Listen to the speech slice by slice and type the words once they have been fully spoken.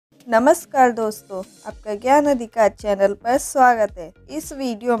नमस्कार दोस्तों, आपका ज्ञान अधिकार चैनल पर स्वागत है। इस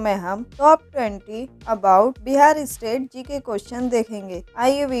वीडियो में हम top 20 about Bihar state GK question देखेंगे।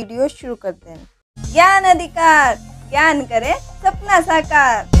 आइए वीडियो शुरू करते हैं। ज्ञान अधिकार, ज्ञान करे सपना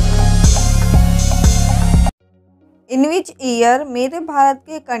साकार। इन विच ईयर मेरे भारत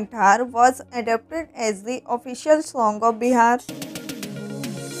के कंठार was adopted as the official song of Bihar?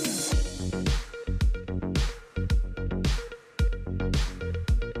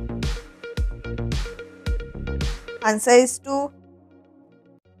 Answer is 2.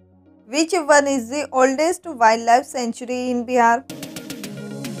 Which one is the oldest wildlife sanctuary in Bihar?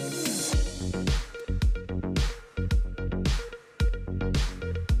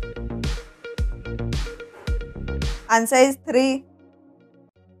 Answer is 3.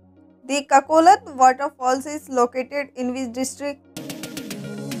 The Kakolat waterfalls is located in which district?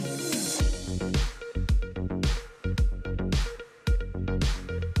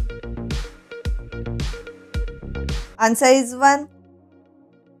 Answer is 1.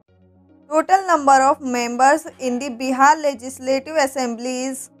 Total number of members in the Bihar Legislative Assembly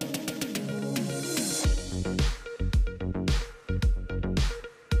is?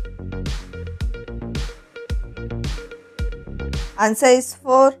 Answer is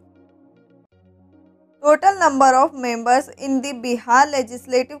 4. Total number of members in the Bihar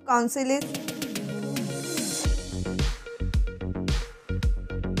Legislative Council is?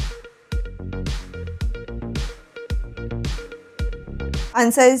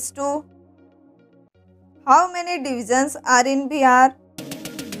 Answer is 2. How many divisions are in Bihar?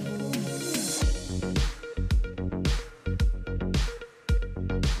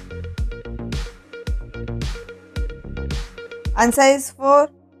 Answer is 4.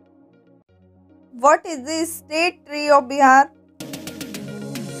 What is the state tree of Bihar?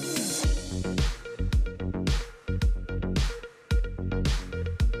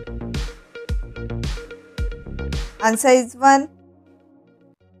 Answer is 1.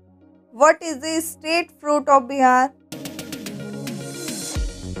 What is the state fruit of Bihar?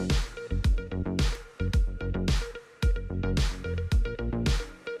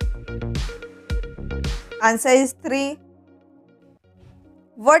 Answer is 3.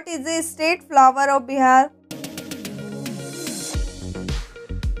 What is the state flower of Bihar?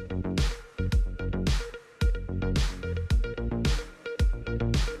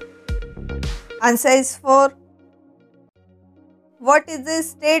 Answer is 4. What is the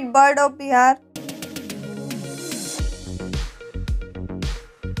state bird of Bihar?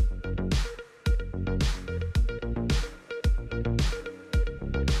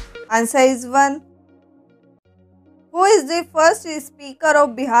 Answer is 1. Who is the first Speaker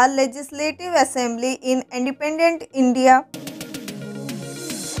of Bihar Legislative Assembly in independent India?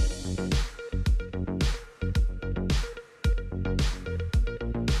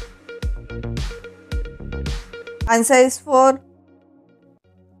 Answer is 4.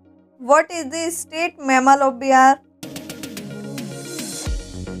 What is the state mammal of Bihar?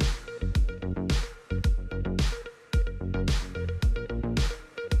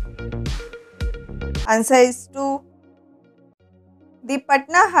 Answer is 2. The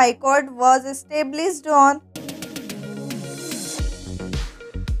Patna High Court was established on?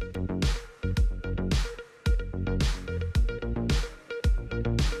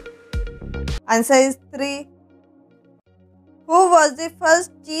 Answer is 3. Who was the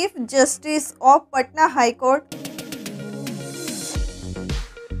first Chief Justice of Patna High Court?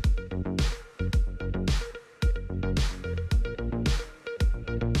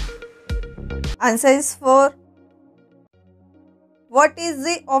 Answer is 4. What is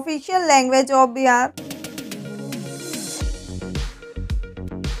the official language of Bihar?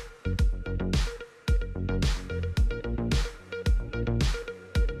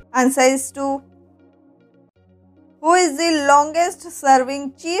 Answer is 2. Who is the longest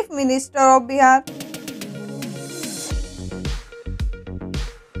serving Chief Minister of Bihar?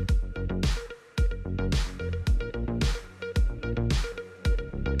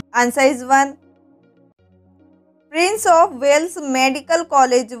 Answer is 1. Prince of Wales Medical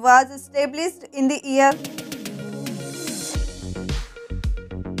College was established in the year?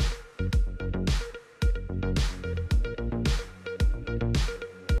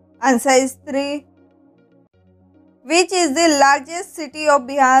 Answer is 3. Which is the largest city of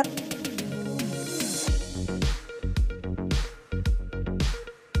Bihar?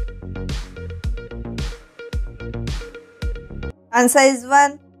 Answer is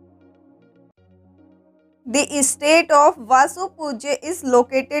 1. The state of Vasupuje is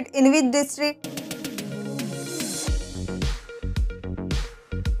located in which district?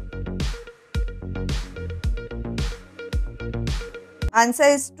 Answer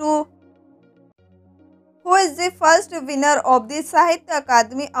is 2. Who is the first winner of the साहित्य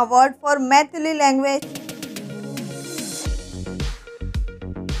अकादमी award for Maithili language?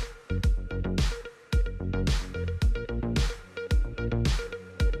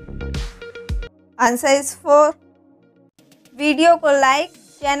 Answer is 4. Video को like,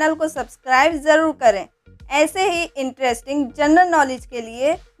 channel को subscribe जरूर करें। ऐसे ही interesting general knowledge के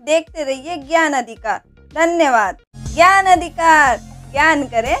लिए देखते रहिए ज्ञान अधिकार। धन्यवाद। ज्ञान अधिकार, ज्ञान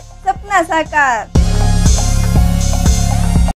करें सपना साकार।